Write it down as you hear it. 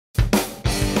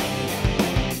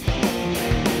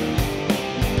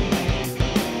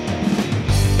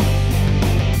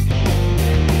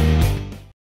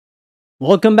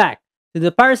Welcome back to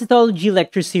the Parasitology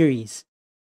lecture series.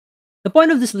 The point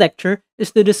of this lecture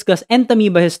is to discuss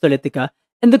Entamoeba histolytica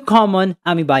and the common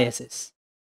amoebiasis.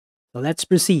 So let's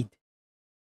proceed.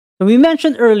 So we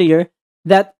mentioned earlier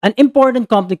that an important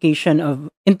complication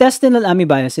of intestinal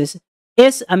amoebiasis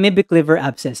is amoebic liver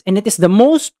abscess, and it is the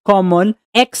most common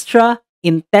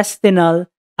extra-intestinal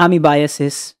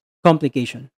amoebiasis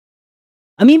complication.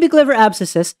 Amoebic liver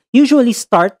abscesses usually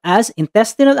start as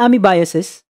intestinal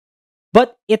amoebiasis,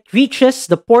 but it reaches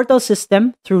the portal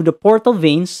system through the portal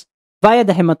veins via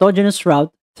the hematogenous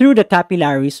route through the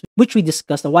capillaries, which we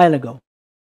discussed a while ago.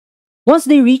 Once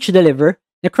they reach the liver,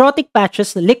 necrotic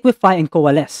patches liquefy and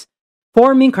coalesce,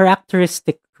 forming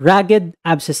characteristic ragged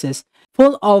abscesses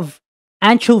full of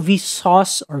anchovy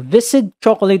sauce or viscid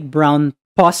chocolate brown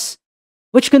pus,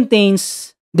 which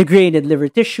contains degraded liver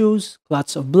tissues,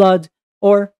 clots of blood,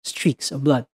 or streaks of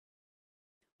blood.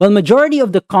 While majority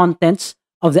of the contents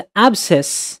of the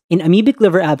abscess in amoebic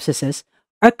liver abscesses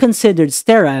are considered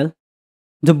sterile,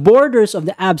 the borders of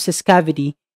the abscess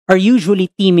cavity are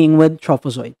usually teeming with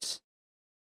trophozoites.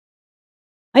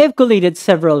 I have collated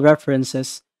several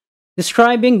references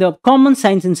describing the common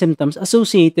signs and symptoms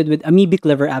associated with amoebic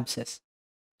liver abscess.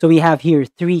 So we have here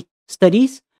 3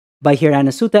 studies by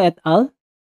Hiranasuta et al.,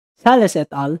 Sales et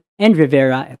al., and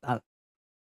Rivera et al.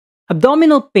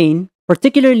 Abdominal pain,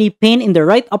 particularly pain in the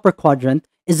right upper quadrant,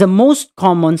 is the most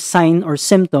common sign or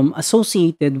symptom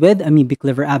associated with amoebic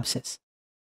liver abscess.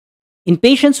 In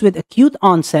patients with acute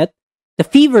onset, the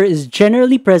fever is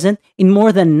generally present in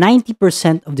more than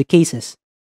 90% of the cases.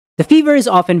 The fever is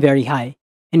often very high,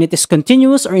 and it is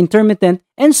continuous or intermittent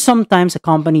and sometimes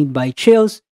accompanied by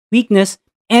chills, weakness,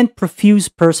 and profuse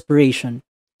perspiration.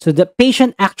 So the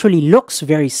patient actually looks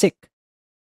very sick.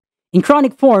 In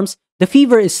chronic forms, the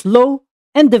fever is slow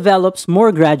and develops more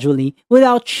gradually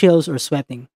without chills or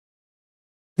sweating.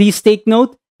 Please take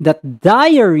note that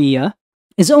diarrhea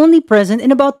is only present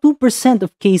in about 2%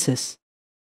 of cases,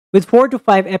 with 4 to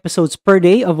 5 episodes per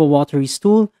day of a watery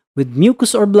stool with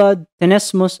mucus or blood,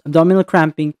 tenesmus, abdominal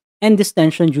cramping, and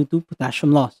distension due to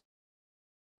potassium loss.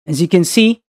 As you can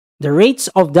see, the rates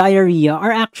of diarrhea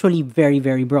are actually very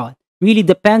broad. Really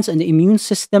depends on the immune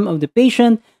system of the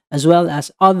patient as well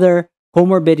as other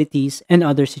comorbidities and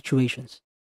other situations.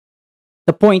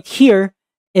 The point here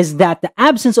is that the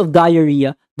absence of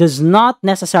diarrhea does not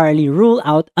necessarily rule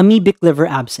out amoebic liver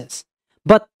abscess,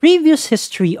 but previous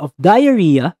history of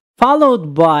diarrhea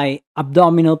followed by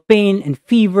abdominal pain and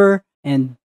fever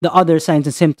and the other signs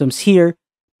and symptoms here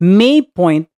may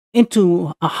point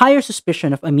into a higher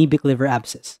suspicion of amoebic liver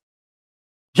abscess.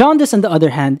 Jaundice, on the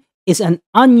other hand, is an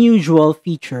unusual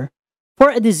feature for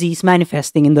a disease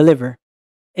manifesting in the liver.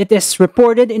 It is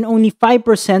reported in only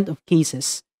 5% of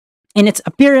cases, and its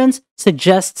appearance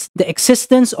suggests the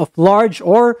existence of large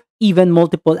or even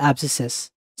multiple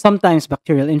abscesses, sometimes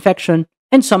bacterial infection,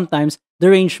 and sometimes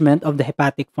derangement of the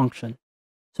hepatic function.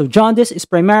 So jaundice is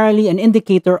primarily an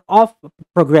indicator of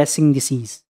progressing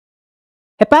disease.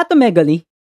 Hepatomegaly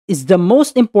is the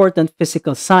most important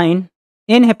physical sign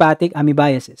in hepatic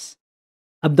amoebiasis.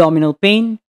 Abdominal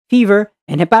pain, fever,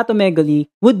 and hepatomegaly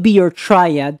would be your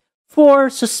triad for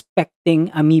suspecting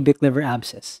amoebic liver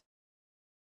abscess.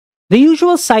 The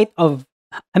usual site of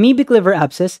amoebic liver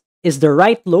abscess is the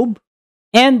right lobe,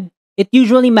 and it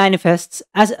usually manifests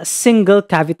as a single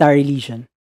cavitary lesion.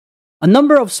 A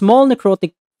number of small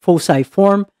necrotic foci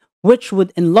form, which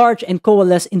would enlarge and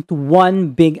coalesce into one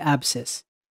big abscess.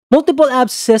 Multiple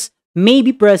abscesses may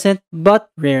be present, but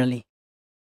rarely.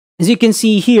 As you can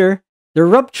see here, the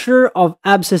rupture of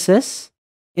abscesses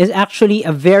is actually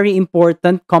a very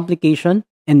important complication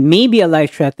and maybe a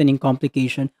life-threatening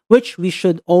complication, which we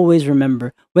should always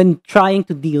remember when trying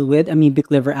to deal with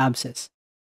amoebic liver abscess.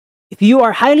 If you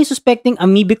are highly suspecting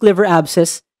amoebic liver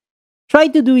abscess, try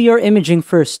to do your imaging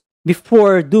first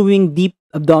before doing deep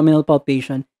abdominal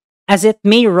palpation, as it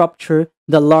may rupture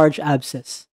the large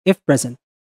abscess, if present.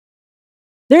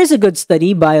 There is a good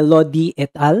study by Lodi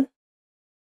et al.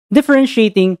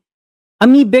 Differentiating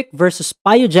amoebic versus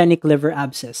pyogenic liver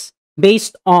abscess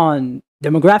based on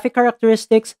demographic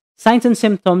characteristics, signs and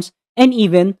symptoms, and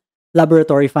even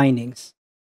laboratory findings.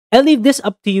 I'll leave this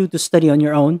up to you to study on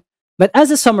your own, but as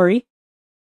a summary,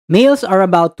 males are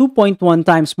about 2.1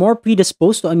 times more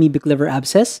predisposed to amoebic liver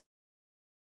abscess.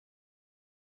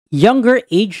 Younger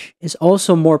age is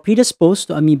also more predisposed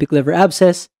to amoebic liver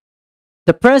abscess.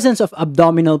 The presence of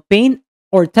abdominal pain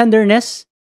or tenderness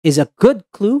is a good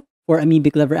clue for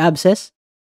amoebic liver abscess.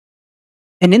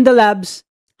 And in the labs,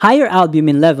 higher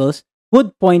albumin levels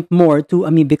would point more to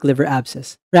amoebic liver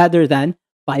abscess rather than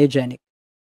pyogenic.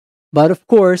 But of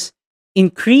course,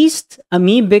 Increased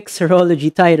amoebic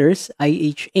serology titers,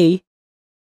 IHA,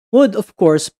 would of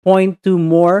course point to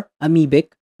more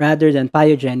amoebic rather than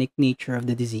pathogenic nature of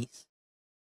the disease.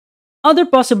 Other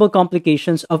possible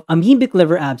complications of amoebic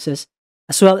liver abscess,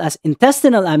 as well as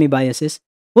intestinal amoebiasis,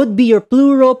 would be your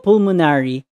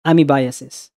pleuropulmonary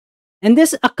amoebiasis. And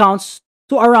this accounts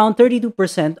to around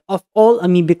 32% of all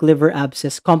amoebic liver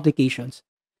abscess complications.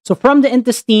 So from the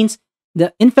intestines,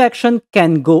 the infection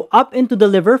can go up into the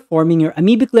liver, forming your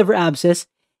amoebic liver abscess,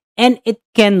 and it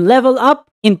can level up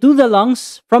into the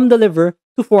lungs from the liver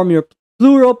to form your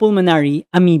pleuropulmonary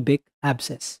amoebic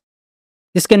abscess.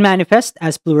 This can manifest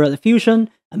as pleural effusion,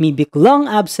 amoebic lung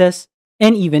abscess,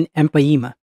 and even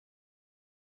empyema.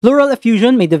 Pleural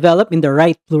effusion may develop in the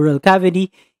right pleural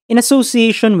cavity in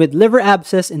association with liver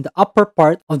abscess in the upper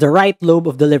part of the right lobe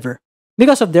of the liver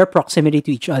because of their proximity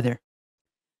to each other.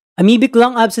 Amoebic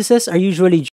lung abscesses are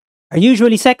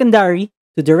usually secondary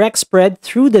to direct spread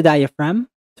through the diaphragm,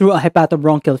 through a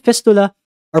hepatobronchial fistula,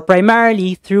 or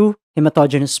primarily through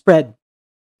hematogenous spread.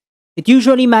 It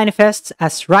usually manifests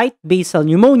as right basal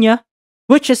pneumonia,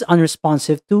 which is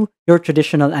unresponsive to your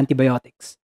traditional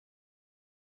antibiotics.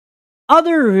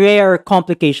 Other rare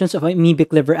complications of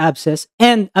amoebic liver abscess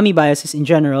and amoebiasis in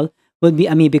general would be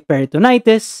amoebic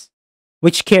peritonitis,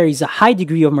 which carries a high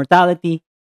degree of mortality,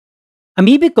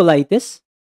 amoebic colitis,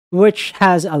 which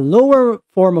has a lower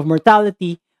form of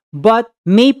mortality but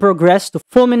may progress to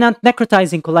fulminant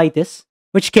necrotizing colitis,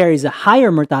 which carries a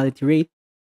higher mortality rate,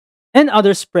 and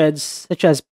other spreads such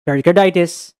as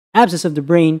pericarditis, abscess of the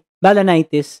brain,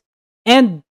 balanitis,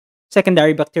 and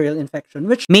secondary bacterial infection,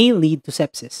 which may lead to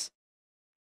sepsis.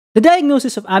 The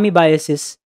diagnosis of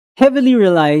amoebiasis heavily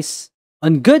relies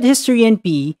on good history and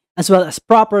PE as well as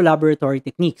proper laboratory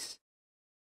techniques.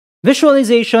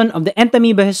 Visualization of the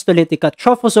entamoeba histolytica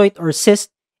trophozoite or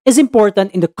cyst is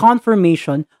important in the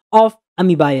confirmation of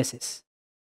amoebiasis.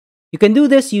 You can do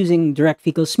this using direct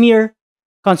fecal smear,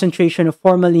 concentration of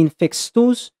formalin fixed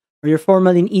stools, or your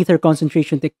formalin ether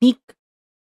concentration technique,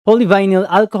 polyvinyl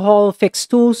alcohol fixed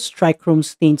stools, trichrome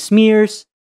stained smears.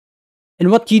 And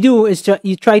what you do is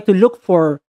you try to look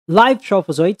for live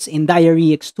trophozoites in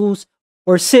diarrheic stools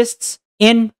or cysts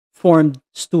in formed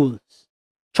stools.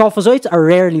 Trophozoites are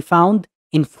rarely found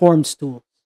in formed stools.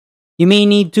 You may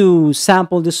need to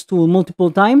sample the stool multiple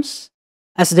times,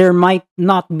 as there might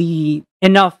not be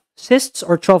enough cysts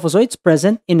or trophozoites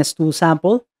present in a stool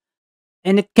sample.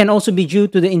 And it can also be due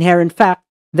to the inherent fact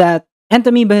that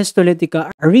entamoeba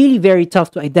histolytica are really very tough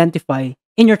to identify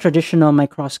in your traditional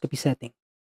microscopy setting.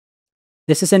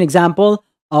 This is an example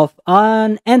of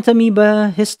an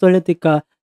entamoeba histolytica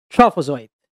trophozoite.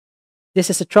 This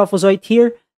is a trophozoite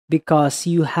here because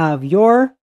you have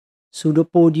your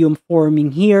pseudopodium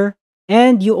forming here,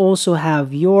 and you also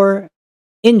have your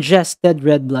ingested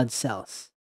red blood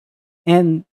cells.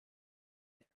 And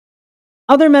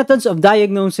other methods of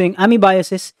diagnosing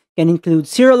amoebiasis can include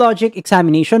serologic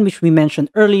examination, which we mentioned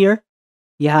earlier.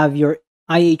 You have your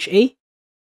IHA,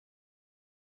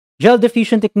 gel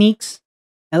diffusion techniques,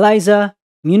 ELISA,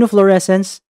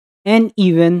 immunofluorescence, and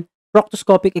even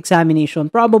proctoscopic examination,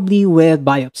 probably with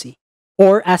biopsy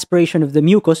or aspiration of the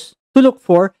mucus to look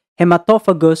for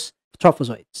hematophagous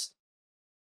trophozoites.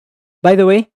 By the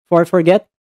way, before I forget,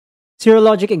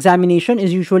 serologic examination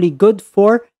is usually good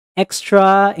for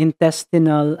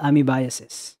extra-intestinal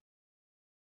amoebiasis.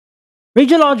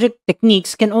 Radiologic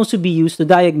techniques can also be used to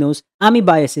diagnose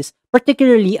amoebiasis,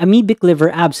 particularly amoebic liver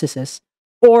abscesses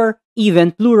or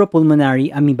even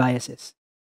pleuropulmonary amoebiasis.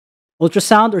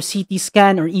 Ultrasound or CT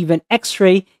scan or even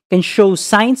X-ray can show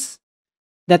signs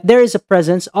that there is a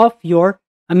presence of your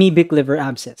amoebic liver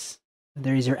abscess.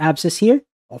 There is your abscess here.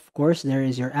 Of course, there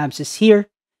is your abscess here.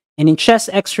 And in chest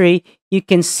X-ray, you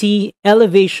can see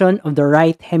elevation of the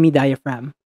right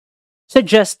hemidiaphragm,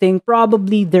 suggesting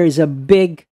probably there is a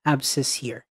big abscess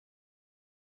here.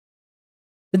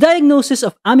 The diagnosis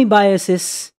of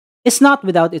amoebiasis is not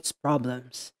without its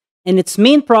problems, and its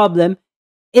main problem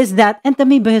is that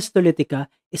entamoeba histolytica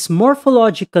is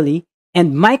morphologically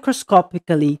and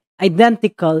microscopically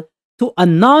identical to a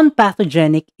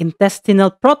non-pathogenic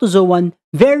intestinal protozoan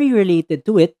very related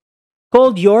to it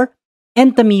called your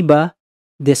entamoeba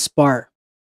dispar.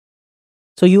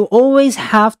 So you always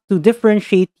have to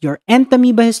differentiate your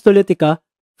entamoeba histolytica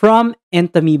from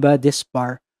entamoeba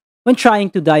dispar when trying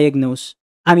to diagnose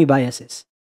amoebiasis.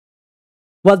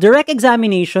 While direct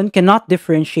examination cannot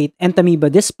differentiate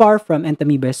entamoeba dispar from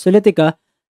entamoeba histolytica,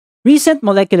 recent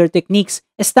molecular techniques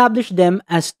establish them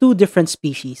as two different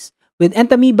species, with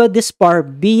entamoeba dispar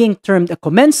being termed a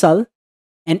commensal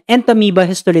and entamoeba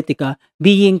histolytica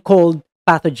being called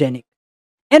pathogenic.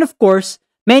 And of course,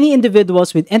 many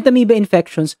individuals with entamoeba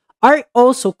infections are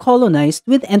also colonized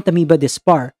with entamoeba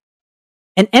dispar.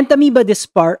 And entamoeba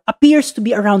dispar appears to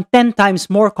be around 10 times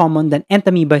more common than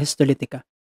entamoeba histolytica.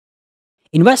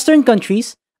 In Western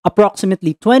countries,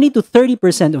 approximately 20 to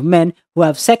 30% of men who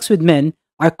have sex with men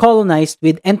are colonized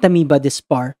with entamoeba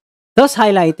dispar, thus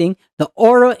highlighting the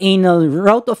oroanal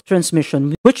route of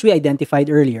transmission which we identified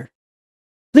earlier.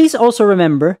 Please also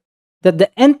remember that the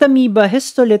entamoeba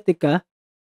histolytica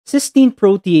cysteine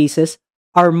proteases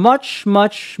are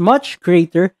much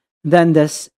greater than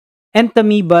the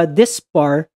entamoeba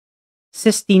dispar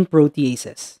cysteine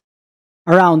proteases,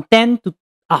 around 10 to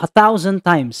 1,000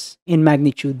 times in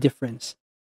magnitude difference.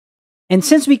 And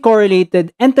since we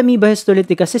correlated entamoeba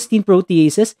histolytica cysteine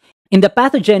proteases in the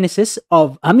pathogenesis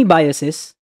of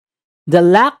amoebiasis, the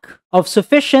lack of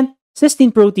sufficient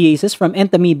cysteine proteases from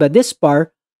entamoeba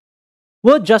dispar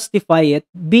would justify it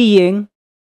being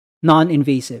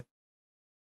non-invasive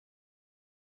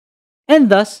and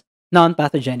thus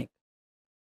non-pathogenic.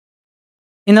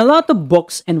 In a lot of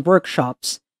books and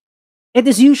workshops, it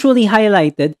is usually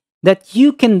highlighted that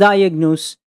you can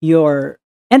diagnose your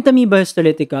entamoeba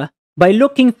histolytica by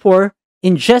looking for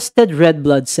ingested red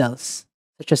blood cells,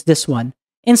 such as this one,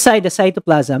 inside the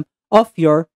cytoplasm of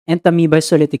your entamoeba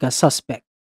histolytica suspect.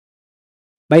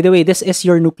 By the way, this is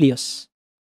your nucleus.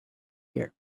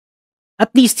 Here.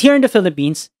 At least here in the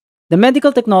Philippines, the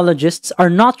medical technologists are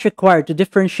not required to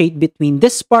differentiate between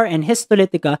dispar and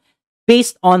histolytica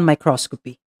based on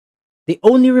microscopy. They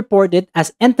only report it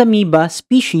as entamoeba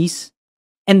species,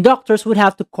 and doctors would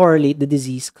have to correlate the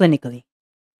disease clinically,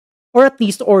 or at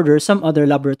least order some other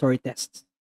laboratory tests.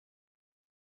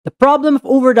 The problem of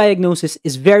overdiagnosis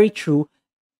is very true,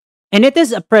 and it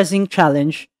is a pressing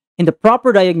challenge in the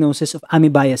proper diagnosis of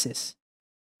amoebiasis.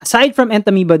 Aside from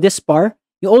entamoeba dispar,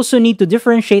 you also need to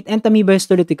differentiate entamoeba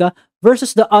histolytica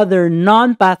versus the other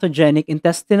non-pathogenic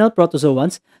intestinal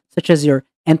protozoans such as your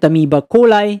entamoeba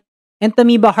coli,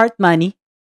 entamoeba hartmanni,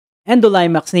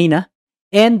 endolimax nana,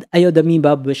 and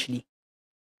iodamoeba bushli.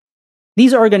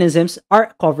 These organisms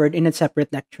are covered in a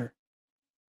separate lecture.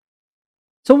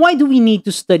 So why do we need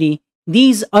to study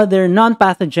these other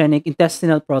non-pathogenic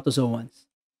intestinal protozoans?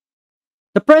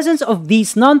 The presence of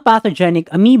these non-pathogenic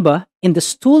amoeba in the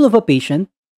stool of a patient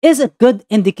is a good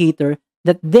indicator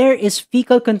that there is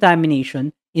fecal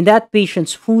contamination in that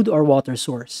patient's food or water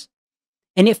source.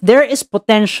 And if there is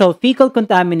potential fecal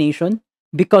contamination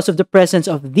because of the presence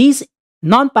of these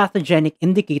non-pathogenic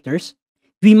indicators,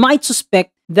 we might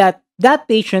suspect that that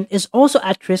patient is also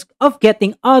at risk of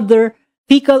getting other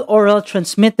fecal oral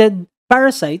transmitted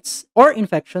parasites or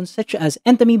infections such as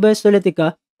entamoeba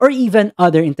histolytica or even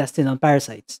other intestinal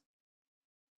parasites.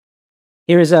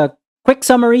 Here is a quick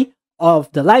summary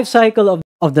of the life cycle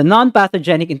of the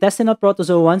non-pathogenic intestinal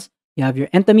protozoans. You have your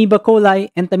entamoeba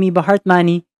coli, entamoeba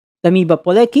hartmanni, entamoeba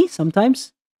poleki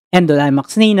sometimes,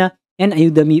 endolimax nana, and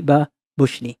iodamoeba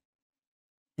bushli.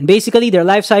 And basically, their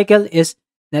life cycle is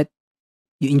that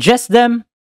you ingest them,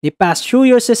 they pass through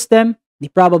your system, they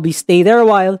probably stay there a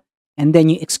while, and then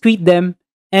you excrete them,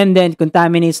 and then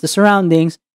contaminates the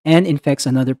surroundings and infects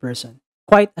another person.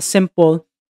 Quite a simple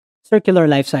circular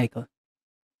life cycle.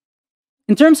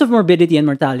 In terms of morbidity and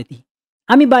mortality,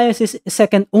 amoebiasis is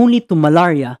second only to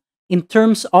malaria in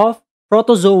terms of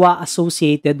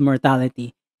protozoa-associated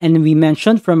mortality. And we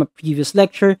mentioned from a previous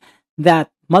lecture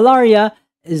that malaria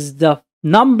is the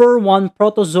 #1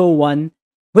 protozoan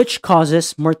which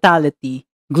causes mortality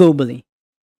globally.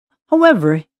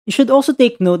 However, you should also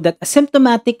take note that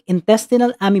asymptomatic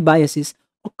intestinal amoebiasis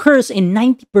occurs in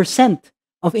 90%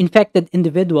 of infected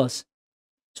individuals.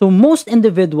 So most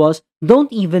individuals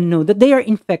don't even know that they are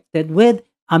infected with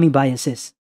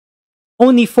amoebiasis.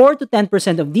 Only 4 to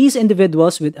 10% of these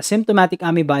individuals with asymptomatic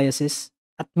amoebiasis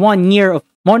at 1 year of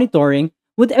monitoring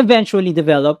would eventually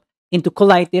develop into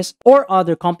colitis or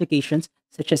other complications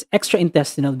such as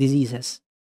extra-intestinal diseases.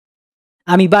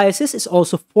 Amoebiasis is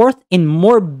also fourth in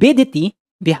morbidity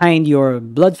behind your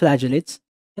blood flagellates,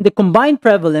 and the combined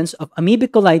prevalence of amoebic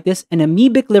colitis and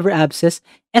amoebic liver abscess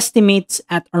estimates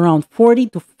at around 40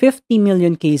 to 50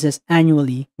 million cases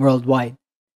annually worldwide,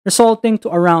 resulting to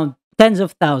around tens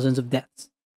of thousands of deaths.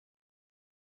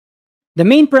 The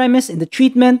main premise in the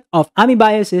treatment of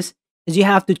amoebiasis is you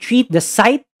have to treat the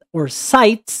site or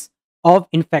sites of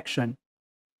infection.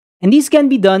 And these can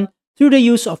be done through the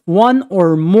use of one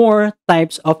or more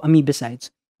types of amoebicides.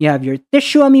 You have your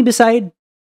tissue amoebicide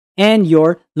and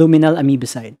your luminal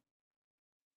amoebicide.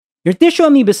 Your tissue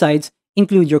amoebicides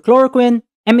include your chloroquine,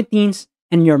 emmetines,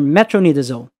 and your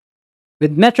metronidazole,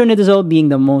 with metronidazole being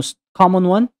the most common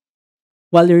one,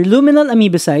 while your luminal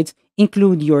amoebicides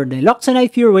include your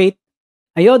diloxanide furoate,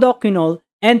 iodoquinol,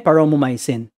 and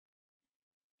paromomycin.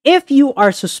 If you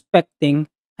are suspecting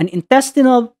an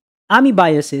intestinal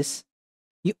amoebiasis,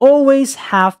 you always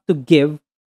have to give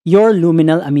your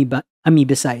luminal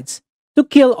amebicides to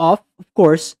kill off, of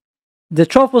course, the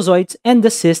trophozoites and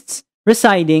the cysts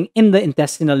residing in the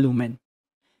intestinal lumen.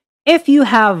 If you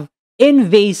have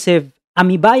invasive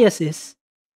amoebiasis,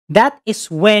 that is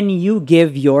when you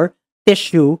give your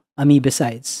tissue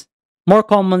amebicides, more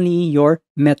commonly your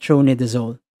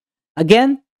metronidazole.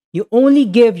 Again, you only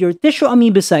give your tissue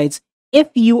amebicides if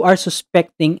you are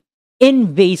suspecting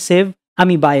invasive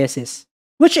amoebiasis,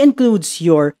 which includes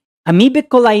your amoebic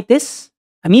colitis,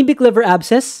 amoebic liver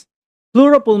abscess,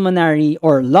 pleuropulmonary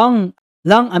or lung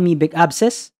amoebic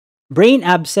abscess, brain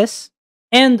abscess,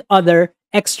 and other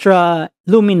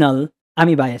extraluminal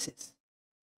amoebiasis.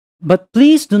 But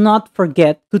please do not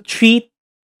forget to treat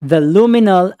the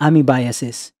luminal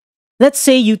amoebiasis. Let's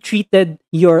say you treated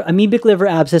your amoebic liver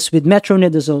abscess with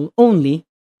metronidazole only.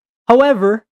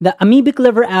 However, the amoebic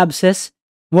liver abscess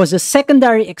was a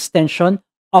secondary extension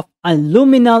of a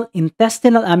luminal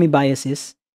intestinal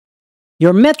amoebiasis.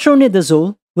 Your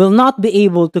metronidazole will not be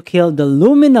able to kill the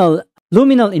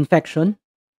luminal infection.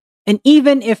 And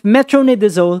even if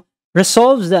metronidazole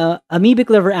resolves the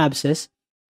amoebic liver abscess,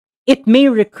 it may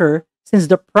recur since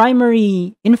the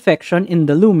primary infection in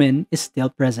the lumen is still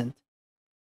present.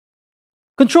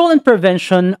 Control and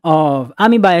prevention of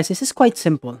amoebiasis is quite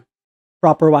simple.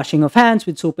 Proper washing of hands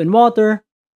with soap and water,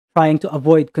 trying to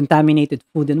avoid contaminated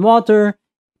food and water.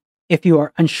 If you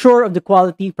are unsure of the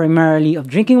quality primarily of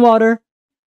drinking water,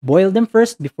 boil them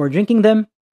first before drinking them.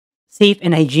 Safe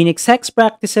and hygienic sex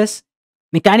practices.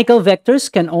 Mechanical vectors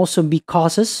can also be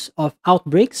causes of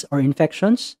outbreaks or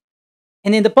infections.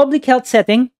 And in the public health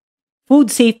setting, food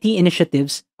safety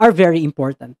initiatives are very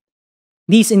important.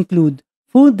 These include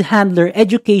food handler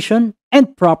education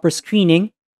and proper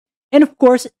screening, and of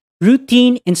course,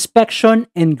 routine inspection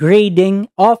and grading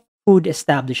of food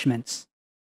establishments.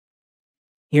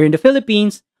 Here in the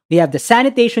Philippines, we have the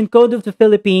Sanitation Code of the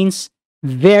Philippines,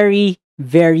 very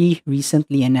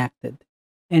recently enacted.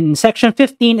 In Section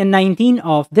 15 and 19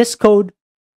 of this code,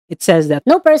 it says that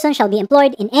no person shall be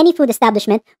employed in any food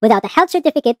establishment without a health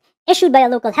certificate issued by a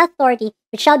local health authority,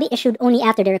 which shall be issued only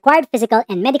after the required physical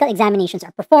and medical examinations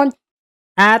are performed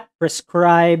at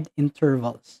prescribed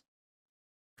intervals.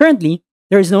 Currently,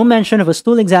 there is no mention of a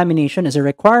stool examination as a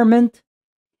requirement,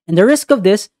 and the risk of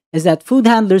this is that food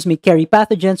handlers may carry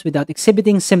pathogens without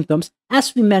exhibiting symptoms,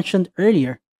 as we mentioned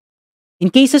earlier. In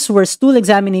cases where stool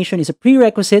examination is a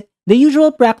prerequisite, the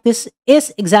usual practice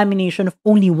is examination of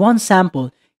only one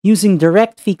sample using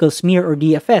direct fecal smear or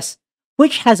DFS,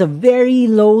 which has a very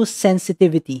low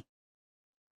sensitivity.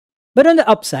 But on the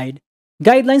upside,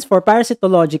 guidelines for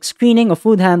parasitologic screening of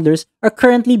food handlers are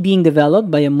currently being developed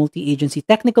by a multi-agency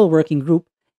technical working group,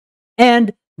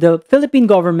 and the Philippine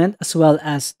government as well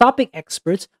as topic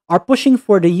experts are pushing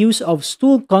for the use of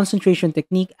stool concentration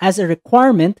technique as a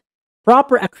requirement,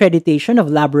 proper accreditation of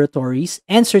laboratories,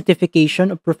 and certification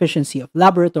of proficiency of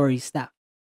laboratory staff.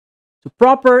 So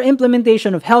proper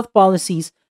implementation of health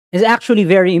policies is actually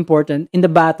very important in the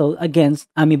battle against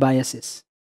amoebiasis.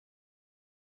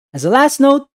 As a last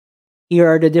note, here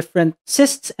are the different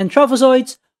cysts and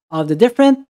trophozoites of the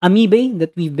different amoebae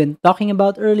that we've been talking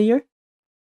about earlier.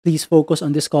 Please focus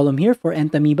on this column here for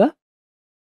entamoeba,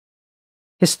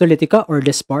 histolytica or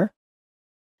dispar.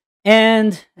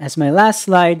 And as my last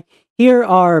slide, here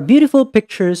are beautiful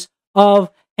pictures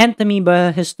of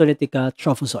entamoeba histolytica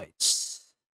trophozoites.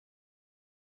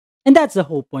 And that's the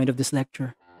whole point of this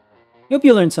lecture. I hope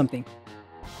you learned something.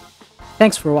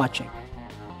 Thanks for watching.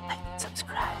 Like and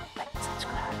subscribe.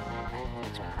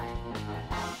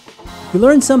 If you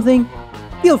learned something,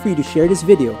 feel free to share this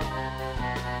video.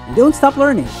 And don't stop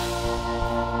learning.